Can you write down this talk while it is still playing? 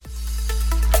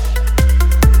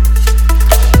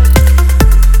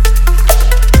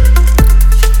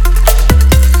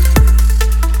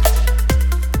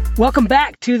Welcome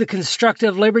back to the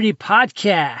Constructive Liberty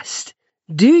Podcast.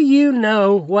 Do you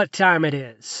know what time it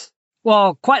is?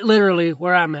 Well, quite literally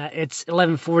where I'm at, it's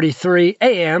 11:43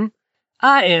 a.m.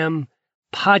 I am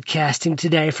podcasting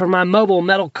today from my mobile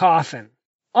metal coffin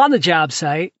on the job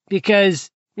site because,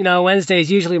 Wednesday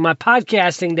is usually my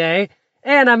podcasting day,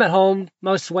 and I'm at home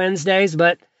most Wednesdays,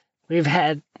 but we've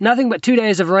had nothing but 2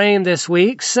 days of rain this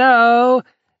week, so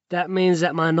that means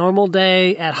that my normal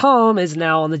day at home is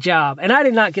now on the job. And I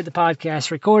did not get the podcast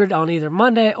recorded on either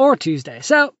Monday or Tuesday.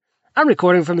 So I'm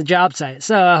recording from the job site.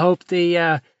 So I hope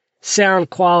the sound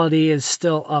quality is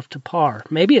still up to par.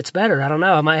 Maybe it's better. I don't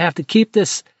know. I might have to keep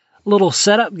this little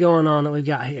setup going on that we've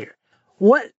got here.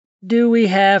 What do we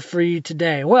have for you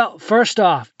today? Well, first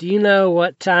off, do you know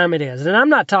what time it is? And I'm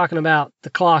not talking about the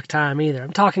clock time either.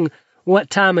 I'm talking what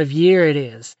time of year it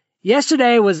is.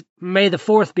 Yesterday was May the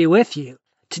 4th be with you.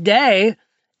 Today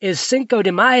is Cinco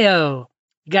de Mayo.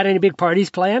 You got any big parties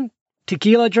planned?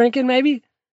 Tequila drinking, maybe?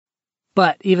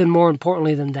 But even more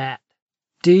importantly than that,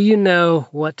 do you know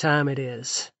what time it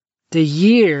is? The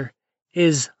year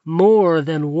is more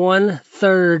than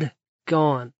 1/3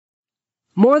 gone.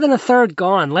 More than a third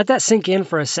gone. Let that sink in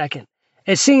for a second.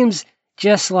 It seems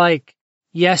just like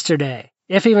yesterday,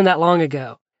 if even that long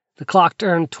ago. The clock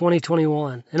turned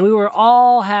 2021. And we were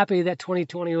all happy that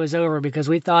 2020 was over because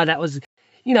we thought that was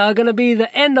going to be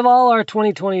the end of all our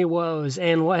 2020 woes.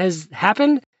 And what has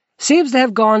happened seems to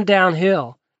have gone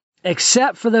downhill,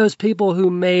 except for those people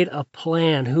who made a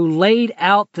plan, who laid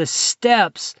out the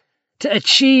steps to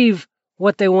achieve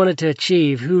what they wanted to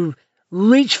achieve, who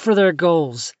reached for their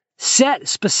goals, set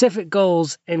specific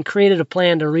goals, and created a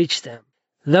plan to reach them.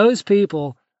 Those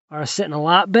people are sitting a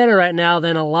lot better right now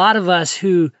than a lot of us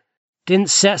who didn't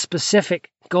set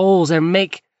specific goals and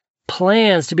make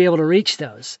plans to be able to reach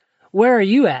those. Where are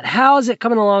you at? How is it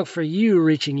coming along for you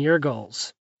reaching your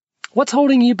goals? What's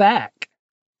holding you back?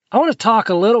 I want to talk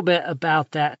a little bit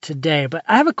about that today, but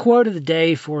I have a quote of the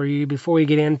day for you before we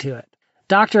get into it.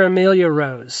 Dr. Amelia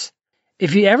Rose.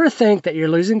 If you ever think that you're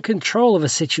losing control of a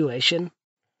situation,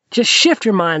 just shift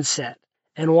your mindset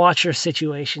and watch your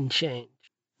situation change.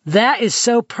 That is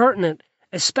so pertinent,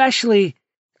 especially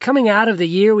coming out of the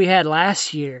year we had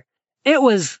last year. It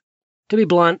was, to be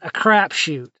blunt, a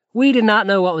crapshoot. We did not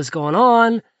know what was going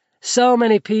on. So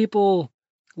many people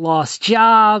lost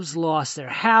jobs, lost their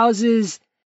houses,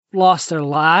 lost their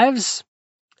lives.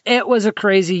 It was a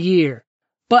crazy year.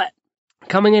 But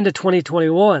coming into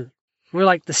 2021, we're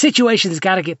like, the situation's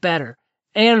got to get better.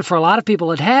 And for a lot of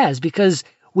people, it has, because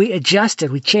we adjusted,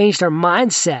 we changed our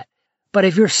mindset. But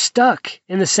if you're stuck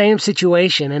in the same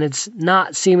situation and it's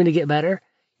not seeming to get better,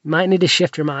 you might need to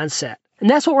shift your mindset. And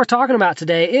that's what we're talking about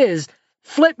today is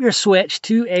flip your switch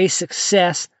to a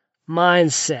success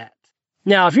mindset.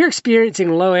 Now, if you're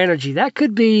experiencing low energy, that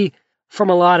could be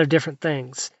from a lot of different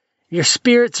things. Your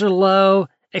spirits are low.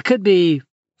 It could be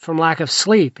from lack of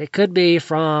sleep. It could be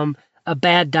from a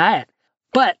bad diet.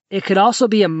 But it could also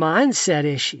be a mindset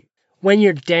issue. When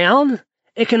you're down,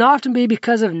 it can often be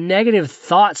because of negative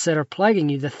thoughts that are plaguing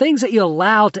you, the things that you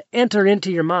allow to enter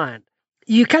into your mind.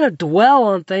 You kind of dwell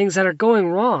on things that are going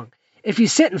wrong. If you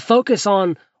sit and focus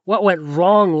on what went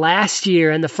wrong last year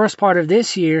and the first part of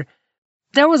this year,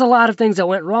 there was a lot of things that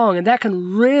went wrong, and that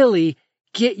can really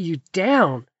get you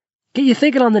down, get you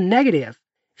thinking on the negative.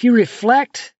 If you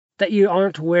reflect that you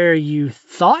aren't where you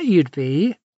thought you'd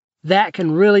be, that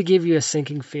can really give you a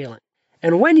sinking feeling.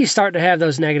 And when you start to have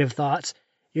those negative thoughts,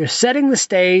 you're setting the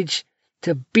stage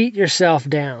to beat yourself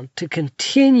down, to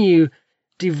continue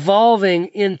devolving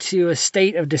into a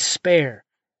state of despair.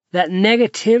 That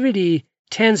negativity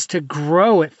tends to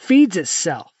grow. It feeds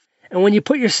itself. And when you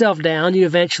put yourself down, you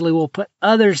eventually will put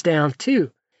others down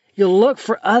too. You'll look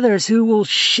for others who will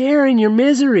share in your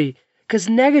misery, because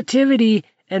negativity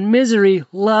and misery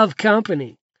love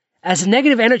company. As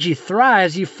negative energy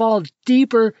thrives, you fall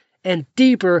deeper and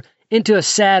deeper into a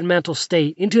sad mental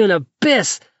state, into an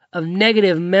abyss of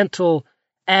negative mental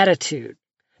attitude.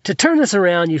 To turn this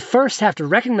around, you first have to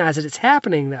recognize that it's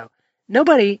happening, though.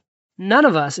 None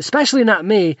of us, especially not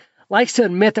me, likes to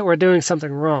admit that we're doing something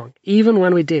wrong, even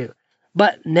when we do.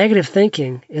 But negative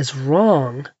thinking is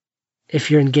wrong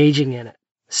if you're engaging in it.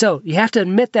 So you have to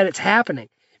admit that it's happening.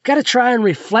 You've got to try and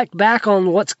reflect back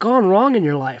on what's gone wrong in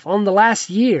your life, on the last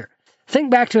year.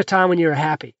 Think back to a time when you were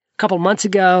happy. A couple months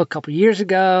ago, a couple years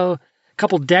ago, a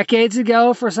couple decades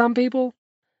ago for some people.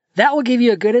 That will give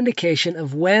you a good indication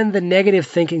of when the negative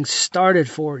thinking started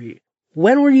for you.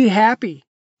 When were you happy?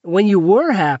 When you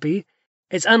were happy,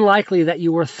 it's unlikely that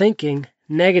you were thinking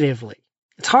negatively.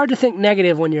 It's hard to think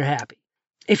negative when you're happy.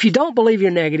 If you don't believe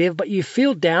you're negative, but you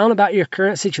feel down about your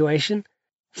current situation,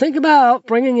 Think about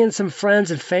bringing in some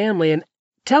friends and family and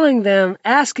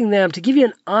asking them to give you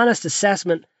an honest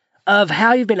assessment of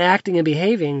how you've been acting and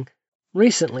behaving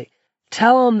recently.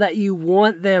 Tell them that you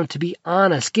want them to be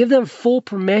honest. Give them full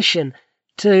permission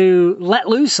to let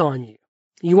loose on you.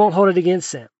 You won't hold it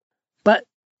against them. But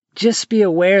just be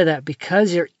aware that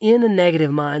because you're in a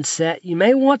negative mindset, you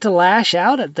may want to lash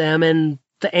out at them and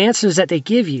the answers that they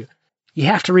give you. You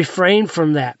have to refrain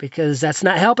from that because that's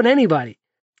not helping anybody.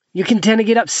 You can tend to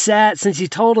get upset since you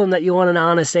told them that you want an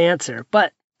honest answer,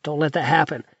 but don't let that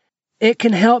happen. It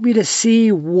can help you to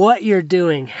see what you're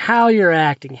doing, how you're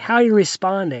acting, how you're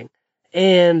responding,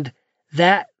 and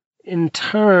that in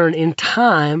turn, in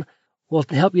time, will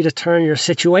help you to turn your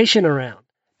situation around,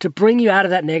 to bring you out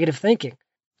of that negative thinking.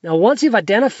 Now, once you've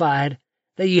identified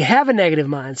that you have a negative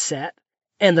mindset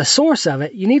and the source of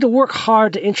it, you need to work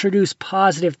hard to introduce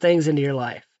positive things into your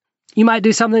life. You might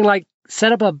do something like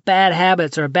set up a bad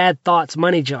habits or a bad thoughts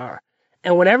money jar.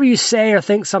 And whenever you say or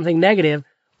think something negative,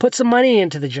 put some money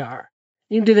into the jar.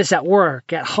 You can do this at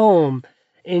work, at home,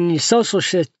 in your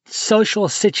social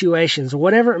situations,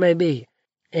 whatever it may be.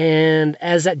 And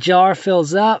as that jar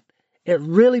fills up, it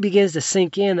really begins to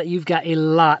sink in that you've got a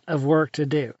lot of work to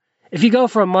do. If you go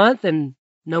for a month and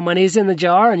no money's in the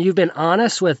jar and you've been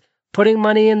honest with putting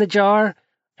money in the jar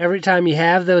every time you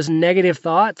have those negative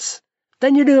thoughts,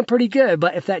 then you're doing pretty good.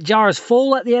 But if that jar is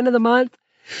full at the end of the month,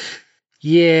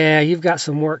 yeah, you've got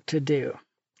some work to do.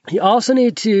 You also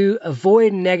need to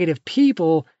avoid negative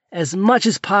people as much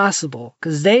as possible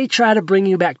because they try to bring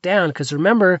you back down. Because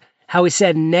remember how we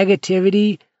said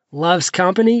negativity loves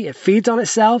company, it feeds on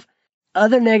itself.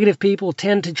 Other negative people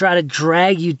tend to try to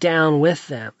drag you down with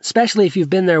them, especially if you've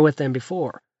been there with them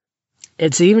before.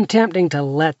 It's even tempting to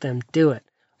let them do it.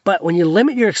 But when you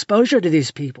limit your exposure to these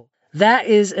people, that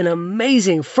is an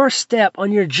amazing first step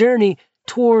on your journey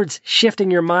towards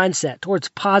shifting your mindset, towards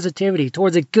positivity,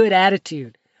 towards a good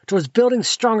attitude, towards building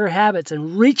stronger habits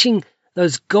and reaching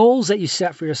those goals that you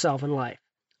set for yourself in life.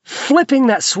 Flipping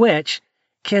that switch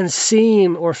can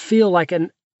seem or feel like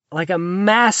a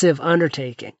massive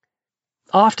undertaking.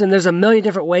 Often there's a million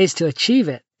different ways to achieve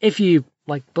it if you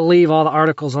believe all the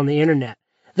articles on the internet.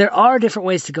 There are different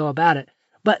ways to go about it,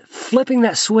 but flipping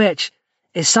that switch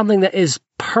is something that is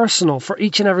personal for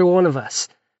each and every one of us.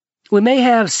 We may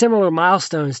have similar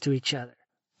milestones to each other,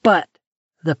 but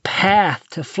the path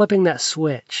to flipping that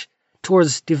switch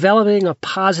towards developing a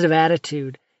positive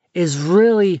attitude is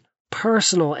really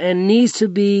personal and needs to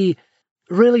be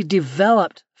really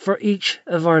developed for each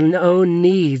of our own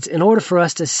needs in order for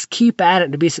us to keep at it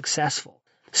and to be successful.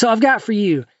 So I've got for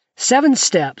you 7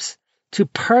 steps to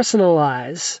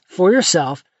personalize for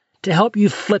yourself to help you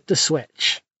flip the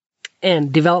switch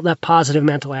and develop that positive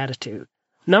mental attitude.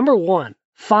 Number 1,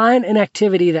 find an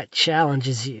activity that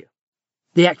challenges you.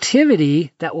 The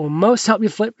activity that will most help you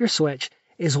flip your switch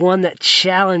is one that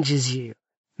challenges you,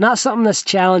 not something that's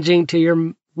challenging to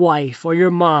your wife or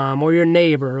your mom or your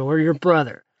neighbor or your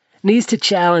brother. It needs to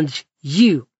challenge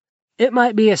you. It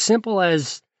might be as simple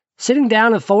as sitting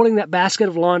down and folding that basket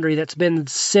of laundry that's been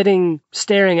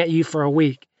staring at you for a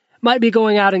week. It might be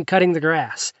going out and cutting the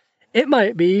grass. It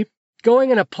might be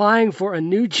going and applying for a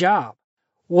new job.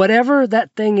 Whatever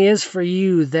that thing is for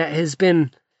you that has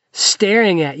been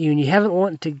staring at you and you haven't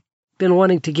been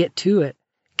wanting to get to it,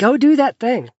 go do that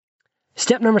thing.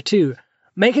 Step number 2,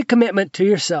 make a commitment to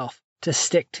yourself to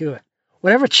stick to it.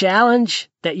 Whatever challenge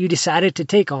that you decided to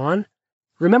take on,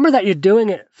 remember that you're doing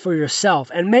it for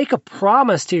yourself and make a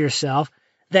promise to yourself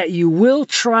that you will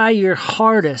try your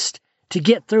hardest to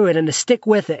get through it and to stick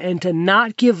with it and to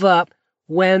not give up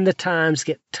when the times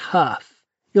get tough.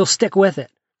 You'll stick with it.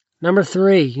 Number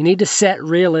 3, you need to set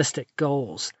realistic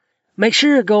goals. Make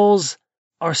sure your goals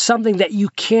are something that you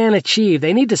can achieve.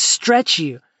 They need to stretch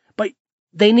you, but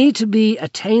they need to be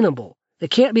attainable. They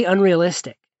can't be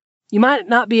unrealistic. You might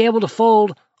not be able to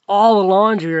fold all the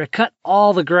laundry or cut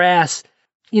all the grass,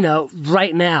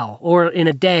 right now or in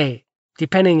a day,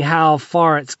 depending how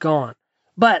far it's gone.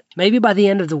 But maybe by the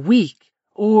end of the week,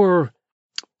 or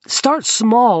start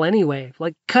small anyway,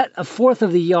 like cut a fourth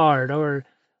of the yard or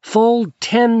fold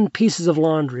 10 pieces of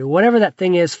laundry, whatever that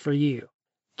thing is for you.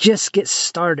 Just get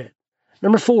started.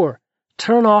 Number 4,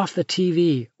 turn off the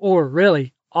TV or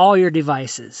really all your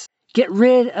devices. Get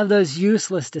rid of those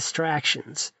useless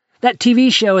distractions. That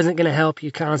TV show isn't going to help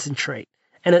you concentrate,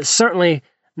 and it's certainly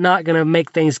not going to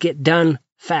make things get done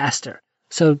faster.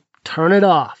 So turn it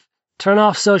off. Turn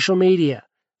off social media.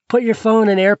 Put your phone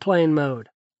in airplane mode.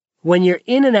 When you're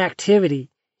in an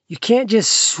activity, you can't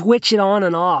just switch it on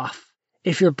and off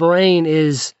if your brain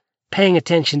is paying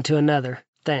attention to another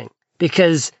thing,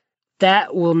 because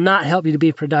that will not help you to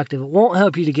be productive. It won't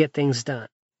help you to get things done.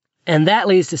 And that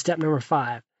leads to step number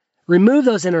 5. Remove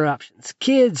those interruptions.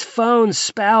 Kids, phones,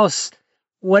 spouse,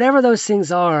 whatever those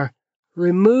things are,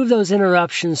 remove those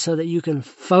interruptions so that you can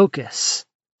focus.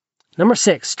 Number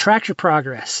 6, track your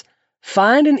progress.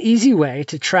 Find an easy way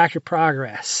to track your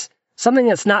progress. Something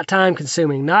that's not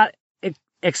time-consuming, not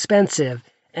expensive,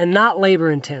 and not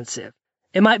labor-intensive.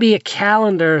 It might be a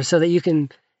calendar so that you can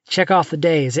check off the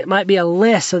days. It might be a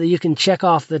list so that you can check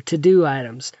off the to-do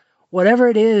items. Whatever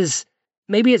it is,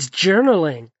 maybe it's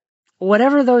journaling.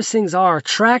 Whatever those things are,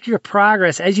 track your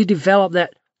progress as you develop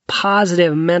that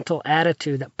positive mental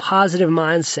attitude, that positive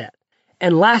mindset.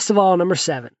 And last of all, number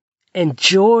 7,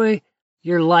 enjoy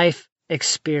your life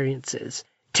experiences.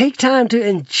 Take time to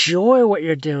enjoy what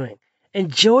you're doing.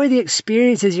 Enjoy the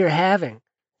experiences you're having.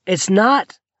 It's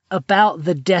not about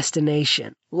the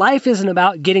destination. Life isn't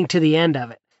about getting to the end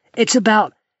of it. It's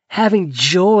about having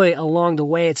joy along the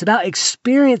way. It's about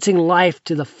experiencing life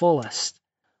to the fullest.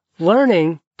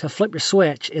 Learning to flip your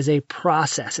switch is a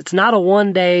process. It's not a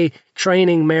one-day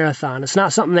training marathon. It's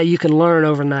not something that you can learn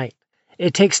overnight.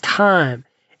 It takes time.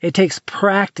 It takes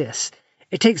practice.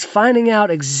 It takes finding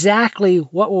out exactly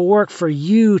what will work for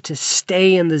you to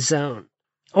stay in the zone.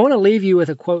 I want to leave you with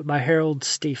a quote by Harold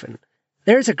Stephen.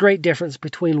 There's a great difference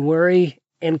between worry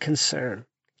and concern.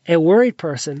 A worried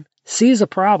person sees a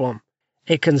problem.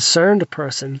 A concerned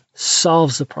person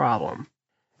solves the problem.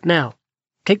 Now,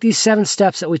 take these 7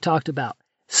 steps that we talked about.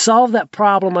 Solve that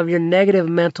problem of your negative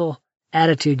mental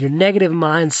attitude, your negative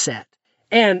mindset.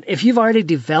 And if you've already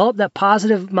developed that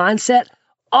positive mindset,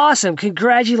 awesome,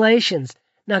 congratulations.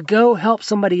 Now go help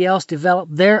somebody else develop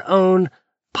their own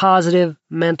positive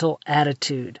mental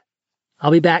attitude.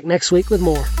 I'll be back next week with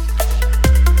more.